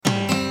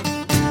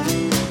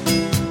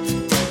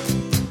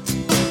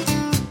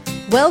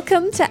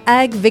Welcome to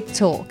Ag Vic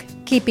Talk,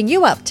 keeping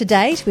you up to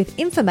date with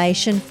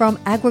information from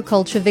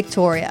Agriculture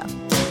Victoria.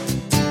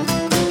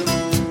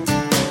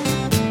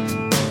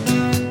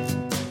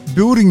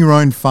 Building your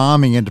own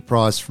farming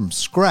enterprise from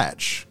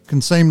scratch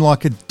can seem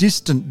like a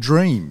distant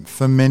dream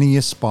for many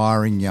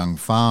aspiring young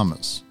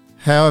farmers.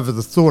 However,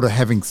 the thought of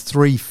having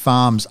 3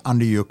 farms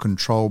under your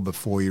control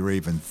before you're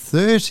even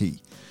 30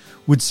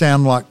 would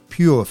sound like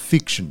pure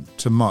fiction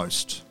to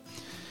most.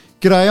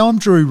 G'day, I'm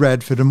Drew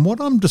Radford, and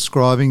what I'm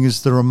describing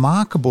is the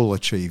remarkable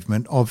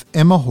achievement of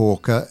Emma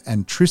Hawker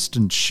and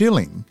Tristan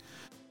Schilling,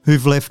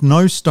 who've left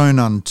no stone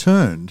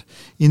unturned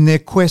in their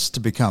quest to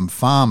become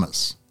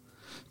farmers.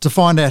 To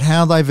find out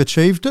how they've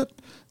achieved it,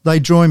 they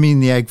join me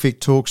in the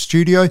AgVic Talk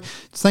studio.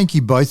 Thank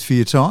you both for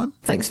your time.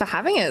 Thanks for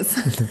having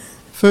us.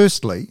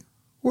 Firstly,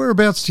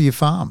 whereabouts do you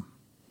farm?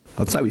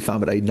 I'd say we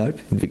farm at Edenhope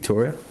in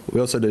Victoria. We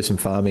also do some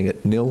farming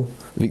at Nil,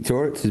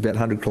 Victoria. It's about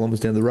 100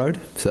 kilometres down the road.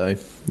 So,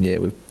 yeah,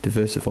 we've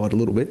diversified a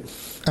little bit.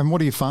 And what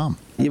do you farm?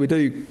 Yeah, we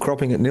do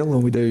cropping at Nil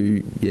and we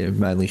do,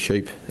 mainly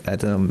sheep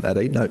at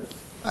Edenhope.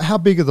 How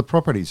big are the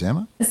properties,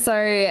 Emma?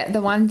 So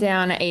the one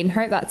down at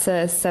Edenhope, that's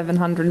a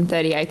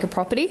 730 acre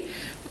property.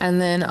 And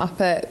then up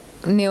at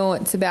Nil,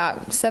 it's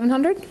about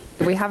 700.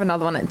 We have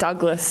another one at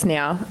Douglas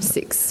now,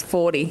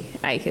 640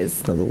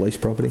 acres. Another lease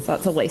property. So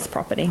that's a lease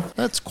property.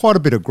 That's quite a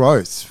bit of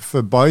growth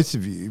for both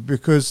of you,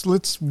 because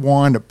let's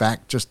wind it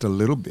back just a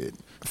little bit.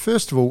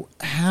 First of all,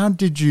 how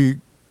did you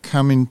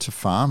come into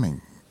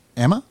farming?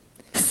 Emma?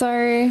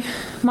 So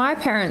my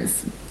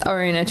parents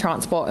own a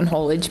transport and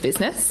haulage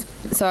business.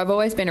 So I've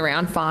always been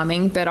around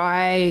farming, but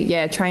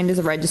I trained as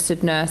a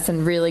registered nurse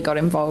and really got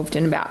involved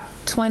in about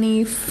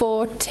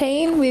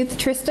 2014 with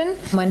Tristan,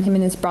 when him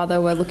and his brother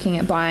were looking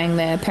at buying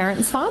their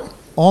parents' farm.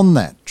 On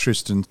that,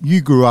 Tristan, you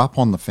grew up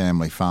on the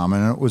family farm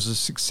and it was a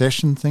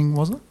succession thing,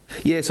 was it?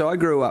 Yeah, so I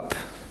grew up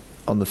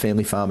on the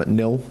family farm at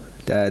Nil.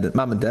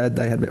 Mum and Dad,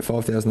 they had about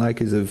 5,000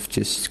 acres of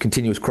just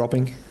continuous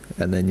cropping.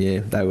 And then,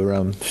 they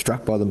were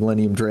struck by the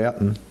Millennium Drought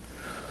and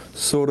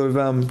sort of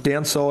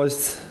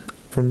downsized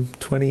from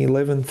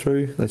 2011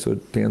 through. They sort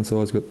of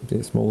downsized,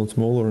 got smaller and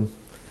smaller. And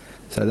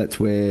so that's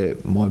where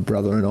my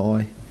brother and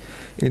I,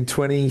 in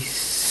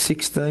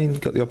 2016,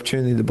 got the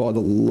opportunity to buy the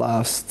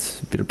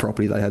last bit of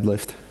property they had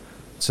left.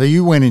 So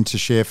you went into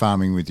share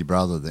farming with your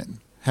brother then.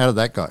 How did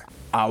that go?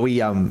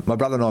 My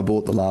brother and I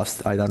bought the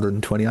last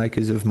 820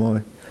 acres of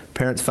my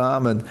parents'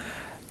 farm, and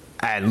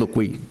look,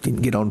 we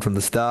didn't get on from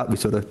the start. We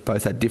sort of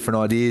both had different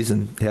ideas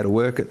and how to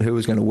work it, who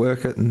was going to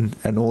work it, and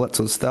all that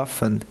sort of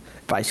stuff. And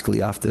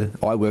basically, after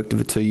I worked it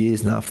for 2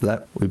 years, and after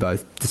that, we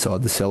both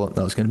decided to sell it, and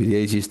that was going to be the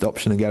easiest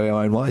option and go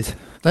our own ways.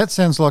 That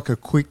sounds like a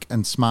quick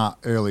and smart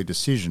early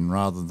decision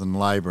rather than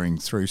labouring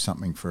through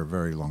something for a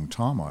very long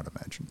time, I'd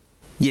imagine.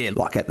 Yeah,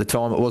 like at the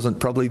time, it wasn't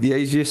probably the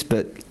easiest,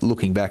 but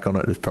looking back on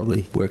it, it's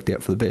probably worked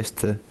out for the best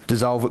to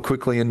dissolve it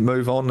quickly and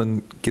move on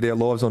and get our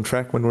lives on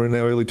track when we're in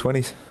our early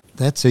 20s.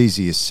 That's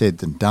easier said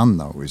than done,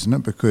 though, isn't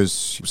it?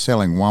 Because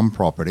selling one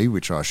property,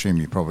 which I assume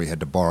you probably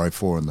had to borrow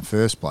for in the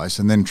first place,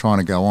 and then trying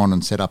to go on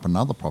and set up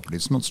another property,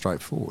 it's not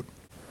straightforward.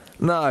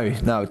 No.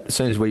 As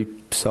soon as we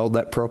sold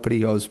that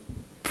property, I was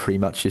pretty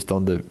much just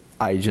on to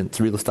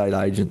real estate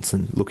agents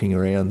and looking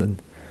around.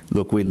 And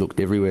look, we looked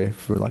everywhere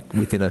for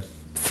within a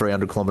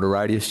 300 kilometre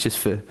radius just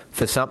for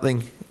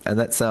something. And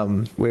that's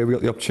where we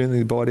got the opportunity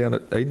to buy down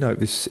at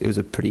Edenhope. It was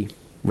a pretty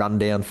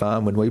run-down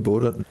farm when we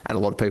bought it, and a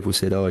lot of people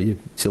said, "Oh, you're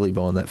silly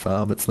buying that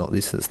farm. It's not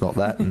this, it's not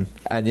that," and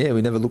we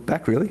never looked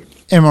back really.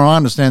 Emma, I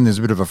understand there's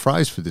a bit of a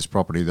phrase for this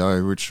property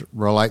though, which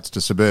relates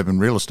to suburban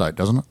real estate,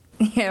 doesn't it?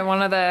 Yeah,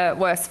 one of the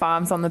worst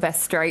farms on the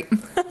best street.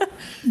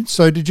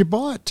 So did you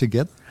buy it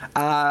together?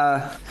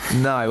 No.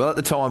 Well, at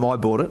the time I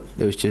bought it,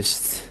 it was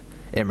just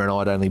Emma and I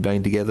had only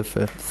been together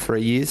for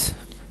 3 years,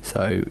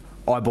 so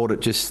I bought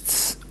it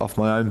just off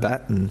my own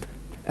bat, and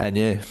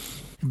yeah.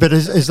 But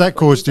has that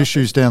caused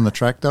issues down the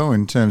track, though,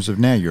 in terms of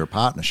now you're a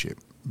partnership?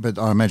 But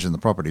I imagine the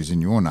property's in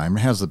your name.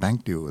 How's the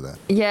bank deal with that?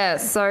 Yeah,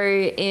 so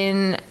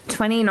in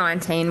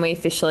 2019, we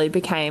officially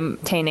became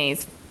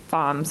Teeny's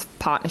Farms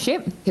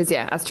Partnership. Because,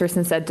 as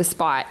Tristan said,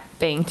 despite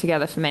being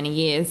together for many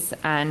years,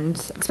 and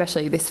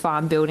especially this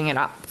farm, building it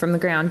up from the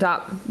ground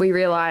up, we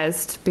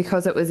realised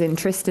because it was in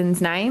Tristan's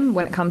name,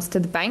 when it comes to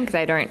the bank,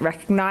 they don't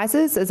recognise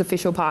us as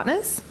official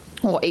partners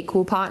or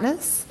equal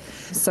partners.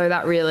 So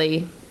that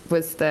really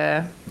was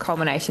the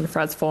culmination for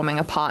us forming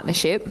a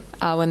partnership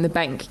when the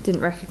bank didn't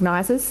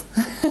recognise us.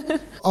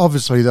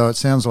 Obviously, though, it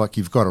sounds like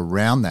you've got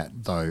around that,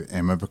 though,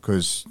 Emma,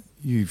 because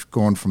you've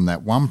gone from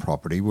that one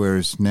property,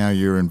 whereas now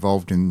you're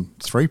involved in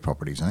 3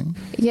 properties, aren't you?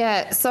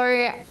 Yeah,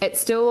 so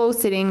it's still all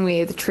sitting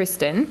with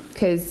Tristan,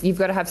 because you've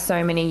got to have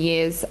so many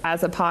years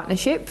as a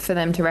partnership for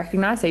them to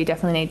recognise, so you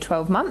definitely need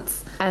 12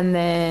 months. And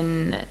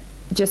then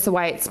just the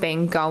way it's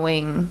been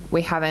going,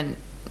 we haven't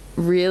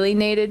really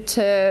needed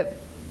to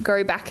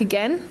go back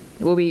again.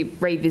 We'll be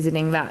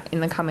revisiting that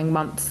in the coming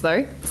months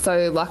though.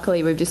 So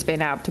luckily we've just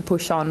been able to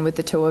push on with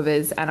the 2 of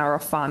us and our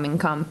off-farm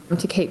income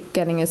to keep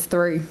getting us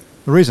through.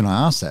 The reason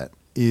I ask that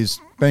is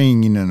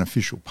being in an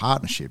official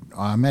partnership.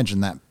 I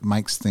imagine that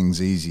makes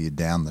things easier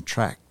down the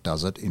track,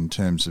 does it, in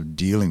terms of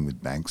dealing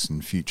with banks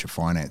and future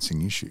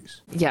financing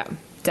issues? Yeah,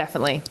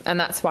 definitely. And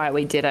that's why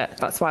we did it.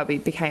 That's why we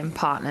became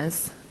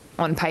partners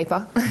on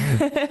paper.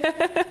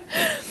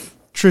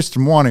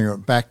 Tristan, winding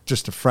it back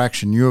just a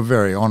fraction, you were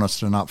very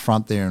honest and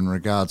upfront there in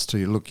regards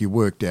to, look, you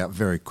worked out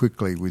very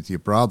quickly with your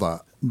brother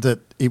that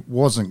it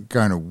wasn't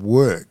going to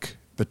work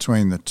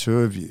between the two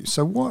of you.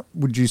 So what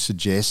would you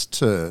suggest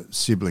to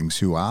siblings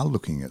who are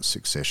looking at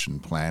succession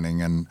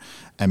planning and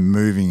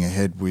moving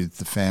ahead with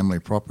the family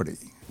property?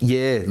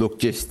 Yeah, look,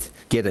 just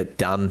get it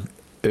done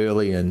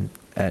early and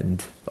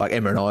like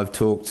Emma and I have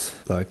talked,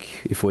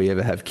 like if we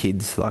ever have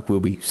kids, like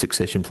we'll be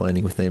succession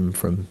planning with them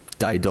from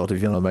day dot,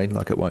 if you know what I mean.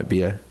 Like it won't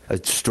be a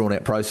drawn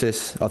out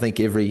process. I think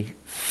every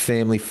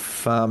family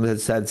farm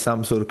has had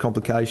some sort of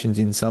complications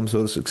in some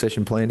sort of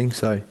succession planning,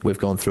 so we've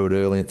gone through it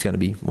early and it's going to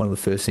be one of the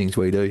first things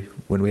we do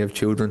when we have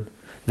children.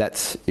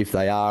 That's if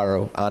they are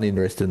or aren't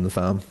interested in the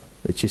farm.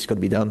 It's just got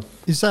to be done.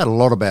 Is that a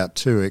lot about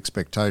too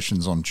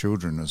expectations on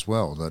children as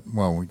well, that,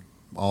 well,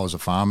 I was a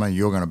farmer,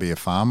 you're going to be a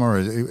farmer?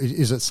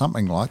 Is it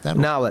something like that?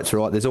 No, that's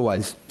right. There's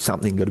always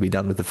something got to be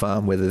done with the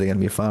farm, whether they're going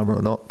to be a farmer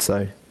or not.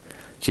 So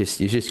you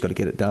just got to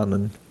get it done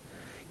and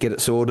get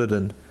it sorted.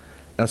 And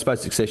I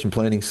suppose succession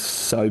planning's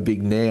so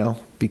big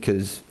now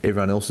because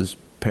everyone else's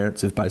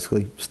parents have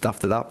basically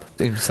stuffed it up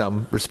in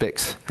some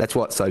respects. That's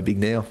why it's so big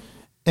now.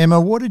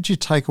 Emma, what did you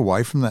take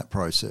away from that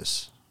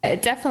process?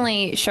 It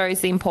definitely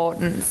shows the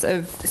importance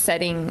of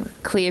setting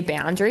clear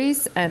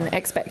boundaries and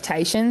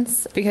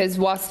expectations, because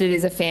whilst it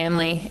is a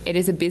family, it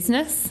is a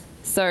business.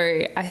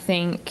 So I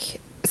think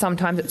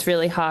sometimes it's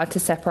really hard to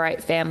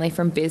separate family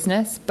from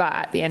business, but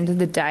at the end of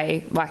the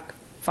day, like,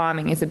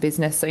 farming is a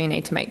business, so you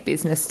need to make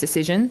business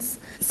decisions.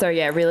 So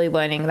yeah, really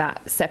learning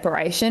that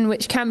separation,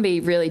 which can be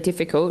really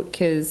difficult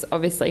because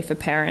obviously for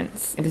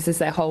parents, this is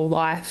their whole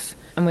life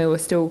and we were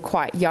still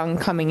quite young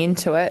coming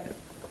into it.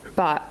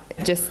 But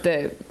just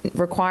the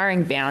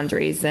requiring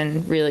boundaries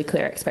and really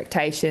clear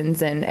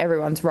expectations and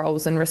everyone's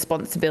roles and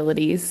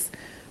responsibilities,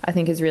 I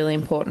think is really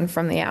important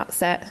from the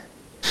outset.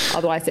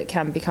 Otherwise it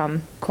can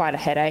become quite a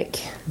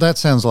headache. That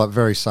sounds like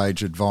very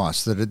sage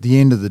advice, that at the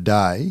end of the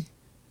day,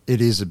 it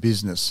is a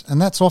business.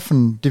 And that's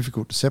often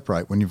difficult to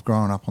separate when you've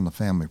grown up on the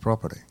family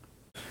property.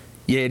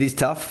 Yeah, it is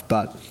tough,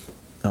 but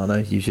I don't know,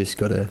 you've just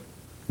got to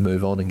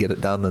move on and get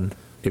it done, and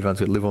everyone's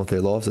got to live on with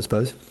their lives, I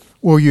suppose.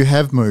 Well, you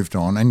have moved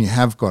on and you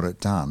have got it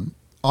done.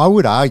 I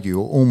would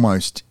argue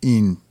almost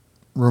in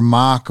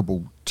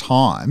remarkable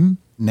time,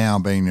 now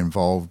being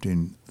involved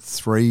in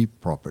 3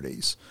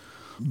 properties.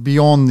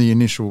 Beyond the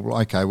initial,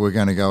 okay, we're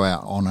going to go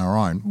out on our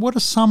own, what are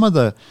some of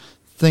the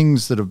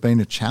things that have been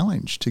a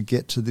challenge to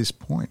get to this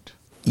point?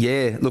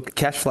 Yeah, look,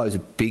 cash flow is a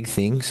big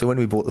thing. So when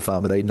we bought the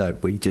farm at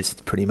Edenope, we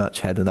just pretty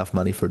much had enough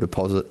money for a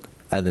deposit,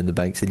 and then the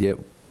bank said, yep.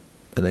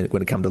 And then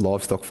when it come to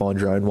livestock, find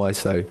your own way.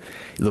 So,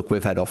 look,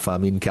 we've had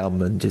off-farm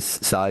income and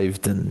just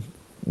saved and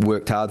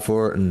worked hard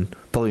for it, and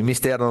probably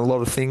missed out on a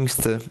lot of things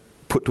to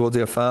put towards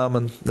our farm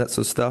and that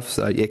sort of stuff.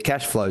 So, yeah,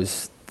 cash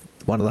flow's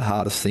one of the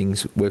hardest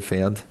things we've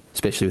found,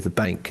 especially with the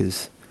bank,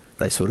 because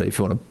they sort of, if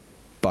you want to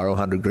borrow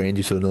 100 grand,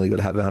 you sort of nearly got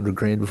to have 100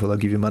 grand before they'll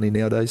give you money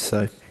nowadays.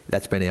 So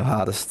that's been our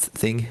hardest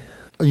thing.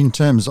 In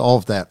terms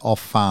of that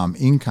off-farm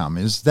income,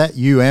 is that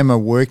you, Emma,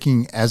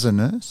 working as a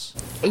nurse?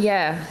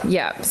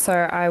 Yeah. So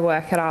I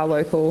work at our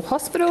local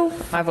hospital.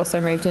 I've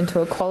also moved into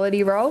a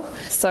quality role.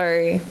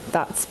 So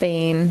that's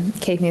been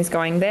keeping us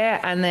going there.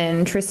 And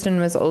then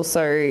Tristan was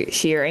also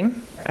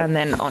shearing. And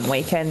then on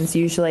weekends,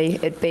 usually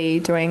it'd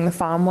be doing the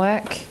farm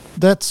work.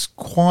 That's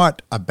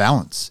quite a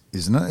balance,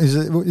 isn't it?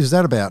 Is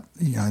that about,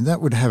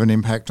 that would have an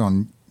impact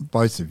on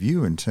both of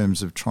you in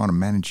terms of trying to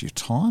manage your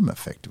time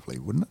effectively,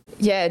 wouldn't it?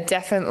 Yeah,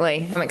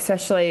 definitely.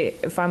 Especially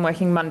if I'm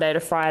working Monday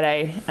to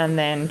Friday, and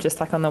then just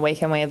like on the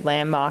weekend we had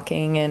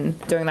landmarking and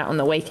doing that on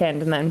the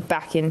weekend, and then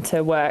back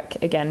into work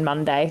again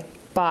Monday.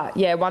 But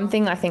yeah, one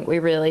thing I think we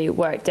really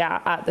worked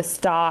out at the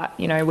start,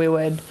 we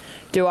would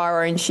do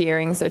our own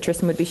shearing. So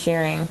Tristan would be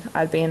shearing,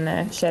 I'd be in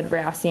the shed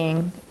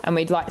rousing, and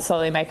we'd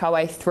slowly make our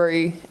way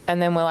through.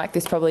 And then we're like,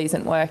 this probably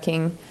isn't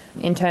working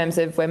in terms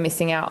of we're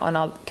missing out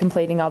on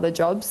completing other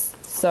jobs.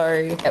 So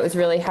it was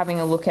really having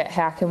a look at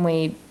how can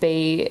we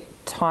be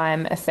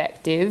time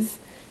effective,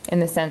 in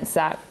the sense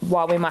that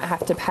while we might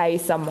have to pay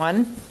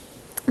someone,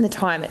 the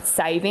time it's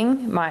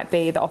saving might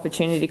be the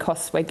opportunity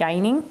costs we're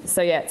gaining.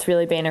 So yeah, it's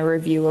really been a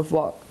review of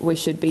what we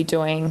should be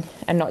doing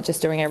and not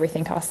just doing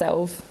everything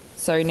ourselves.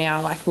 So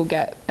now we'll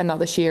get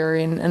another shearer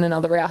in and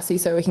another rousey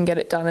so we can get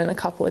it done in a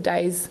couple of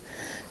days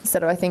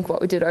instead of I think what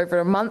we did over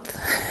a month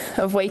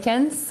of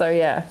weekends. So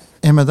yeah.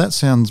 Emma, that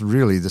sounds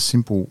really the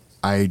simple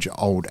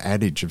age-old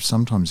adage of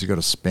sometimes you've got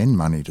to spend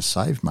money to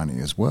save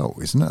money as well,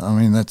 isn't it? I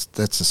mean, that's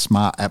a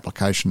smart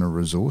application of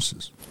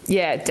resources.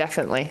 Yeah,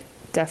 definitely.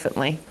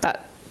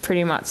 That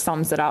pretty much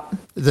sums it up.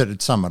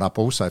 That'd sum it up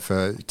also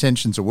for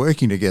tensions of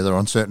working together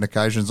on certain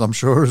occasions, I'm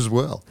sure, as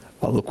well.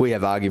 Well, look, we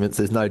have arguments,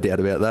 there's no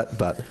doubt about that,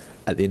 but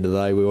at the end of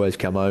the day, we always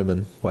come home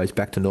and always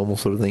back to normal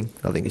sort of thing.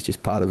 I think it's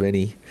just part of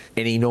any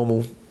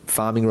normal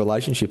farming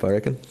relationship, I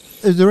reckon.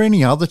 Are there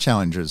any other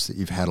challenges that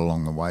you've had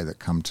along the way that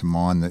come to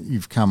mind that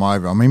you've come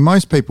over? I mean,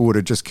 most people would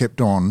have just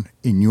kept on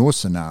in your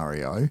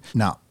scenario.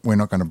 No, we're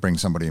not going to bring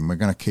somebody in. We're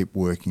going to keep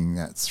working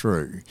that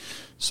through.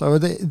 So are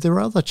there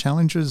other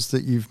challenges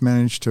that you've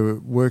managed to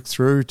work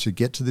through to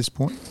get to this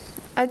point?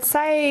 I'd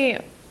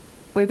say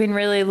we've been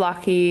really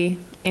lucky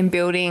in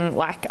building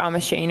like our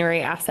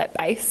machinery asset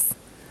base,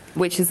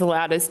 which has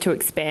allowed us to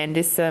expand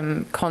is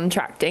some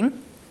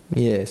contracting.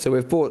 Yeah, so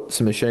we've bought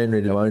some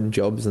machinery to our own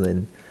jobs, and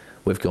then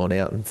we've gone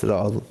out and said,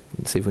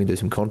 let's see if we can do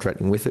some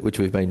contracting with it, which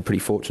we've been pretty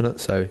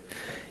fortunate. So,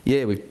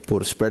 yeah, we've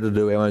bought a spreader to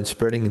do our own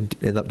spreading and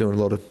ended up doing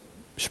a lot of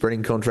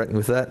spreading contracting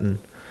with that. And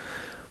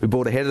we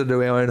bought a header to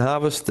do our own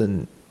harvest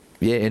and,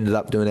 yeah, ended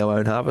up doing our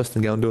own harvest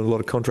and going and doing a lot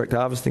of contract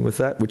harvesting with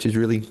that, which has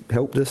really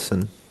helped us.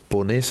 And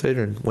bought an air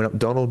seeder and went up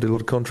Donald, did a lot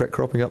of contract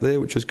cropping up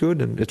there, which was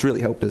good. And it's really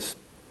helped us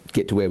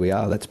get to where we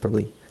are. That's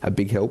probably a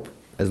big help,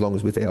 as long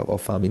as with our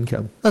off-farm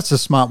income. That's a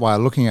smart way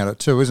of looking at it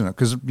too, isn't it?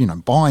 Because,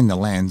 buying the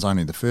land's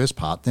only the first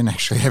part, then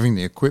actually having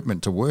the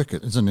equipment to work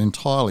it is an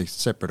entirely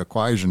separate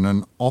equation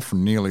and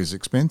often nearly as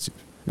expensive.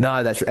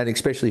 No, that's and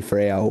especially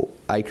for our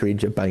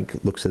acreage, a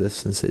bank looks at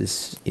us and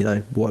says,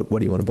 what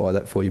do you want to buy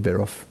that for? You're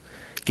better off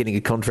getting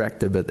a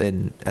contractor, but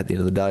then at the end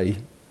of the day,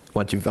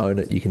 once you've owned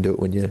it, you can do it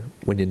when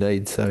you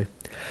need. So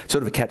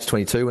sort of a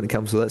catch-22 when it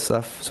comes to that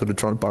stuff, sort of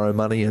trying to borrow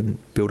money and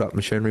build up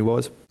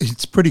machinery-wise.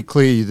 It's pretty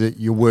clear that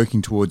you're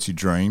working towards your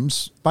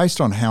dreams. Based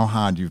on how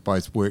hard you've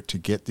both worked to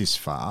get this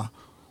far,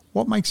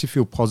 what makes you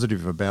feel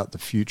positive about the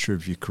future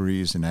of your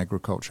careers in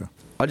agriculture?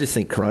 I just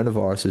think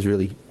coronavirus has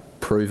really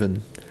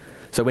proven.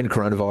 So when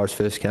coronavirus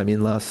first came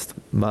in last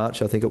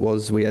March, I think it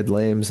was, we had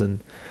lambs,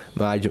 and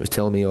my agent was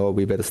telling me,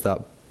 we better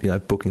start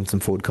booking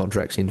some forward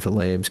contracts in for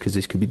lambs because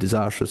this could be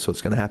disastrous,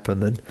 what's going to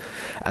happen,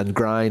 and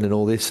grain and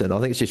all this. And I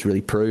think it's just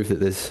really proved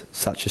that there's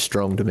such a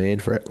strong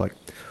demand for it, like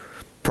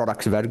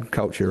products of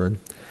agriculture, and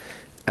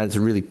it's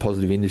a really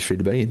positive industry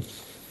to be in.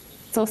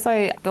 It's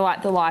also the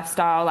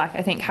lifestyle,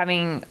 I think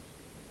having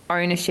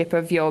ownership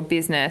of your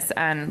business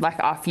and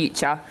our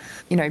future,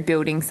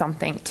 building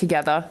something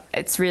together.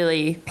 It's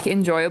really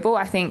enjoyable.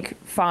 I think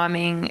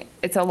farming,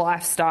 it's a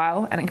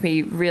lifestyle and it can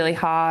be really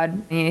hard.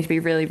 You need to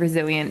be really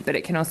resilient, but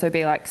it can also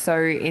be so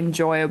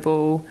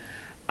enjoyable,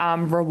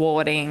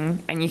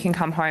 rewarding, and you can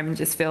come home and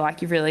just feel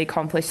like you've really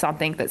accomplished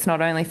something that's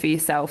not only for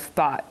yourself,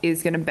 but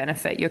is going to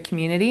benefit your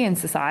community and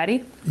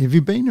society. Have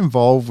you been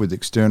involved with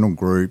external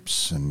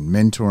groups and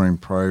mentoring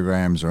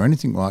programs or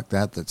anything like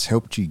that that's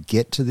helped you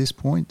get to this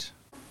point?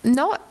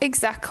 Not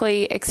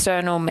exactly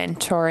external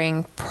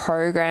mentoring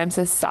programs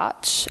as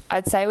such.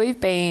 I'd say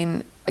we've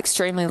been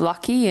extremely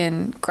lucky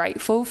and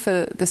grateful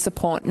for the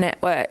support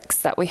networks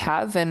that we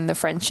have and the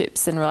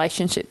friendships and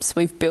relationships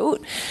we've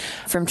built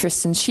from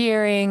Tristan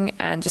shearing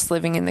and just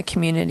living in the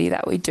community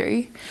that we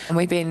do. And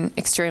we've been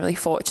extremely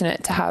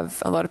fortunate to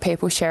have a lot of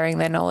people sharing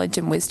their knowledge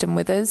and wisdom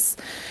with us.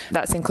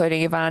 That's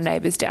including even our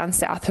neighbours down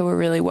south who are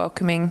really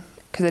welcoming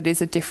because it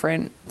is a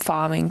different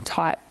farming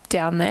type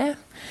down there.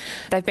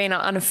 They've been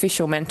our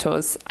unofficial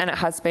mentors and it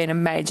has been a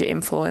major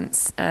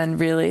influence and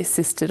really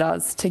assisted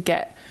us to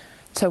get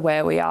to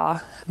where we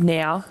are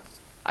now.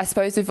 I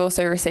suppose we've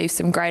also received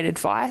some great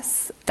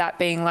advice, that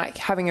being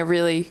having a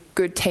really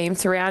good team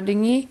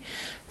surrounding you.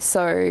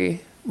 So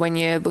when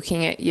you're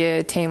looking at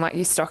your team,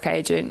 your stock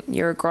agent,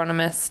 your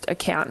agronomist,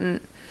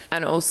 accountant,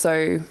 and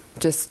also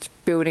just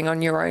building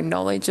on your own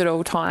knowledge at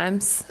all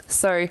times.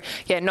 So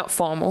yeah, not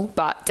formal,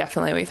 but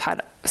definitely we've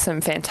had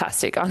some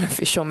fantastic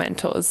unofficial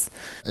mentors.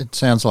 It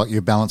sounds like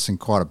you're balancing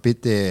quite a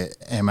bit there,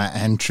 Emma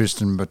and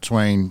Tristan,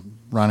 between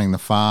running the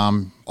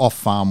farm,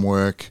 off-farm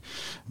work,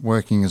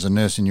 working as a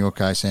nurse in your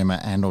case, Emma,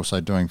 and also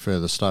doing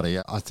further study.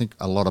 I think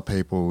a lot of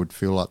people would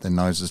feel like their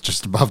nose is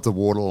just above the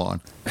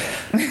waterline.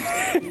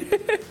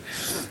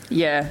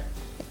 Yeah,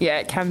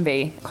 it can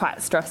be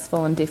quite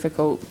stressful and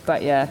difficult,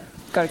 but yeah,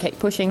 got to keep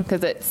pushing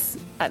because it's,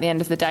 at the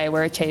end of the day,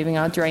 we're achieving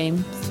our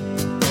dreams.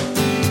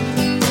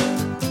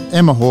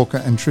 Emma Hawker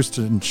and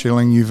Tristan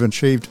Schilling, you've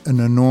achieved an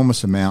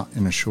enormous amount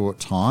in a short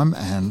time,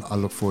 and I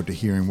look forward to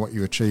hearing what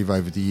you achieve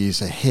over the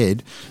years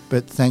ahead.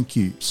 But thank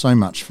you so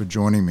much for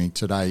joining me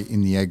today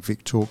in the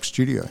AgVic Talk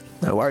studio.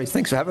 No worries.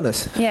 Thanks for having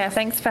us. Yeah,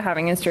 thanks for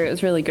having us, Drew. It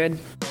was really good.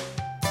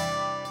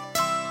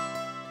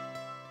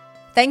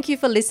 Thank you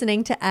for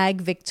listening to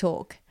AgVic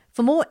Talk.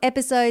 For more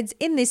episodes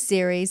in this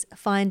series,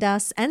 find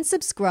us and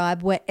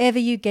subscribe wherever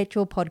you get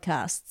your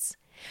podcasts.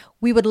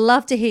 We would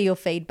love to hear your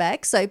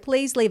feedback, so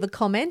please leave a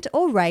comment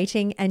or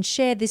rating and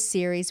share this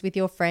series with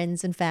your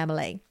friends and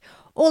family.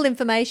 All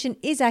information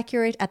is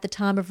accurate at the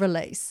time of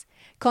release.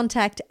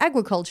 Contact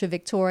Agriculture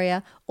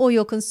Victoria or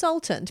your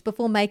consultant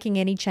before making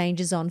any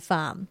changes on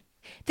farm.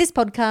 This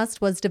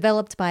podcast was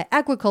developed by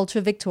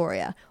Agriculture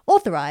Victoria,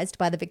 authorised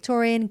by the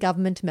Victorian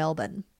Government, Melbourne.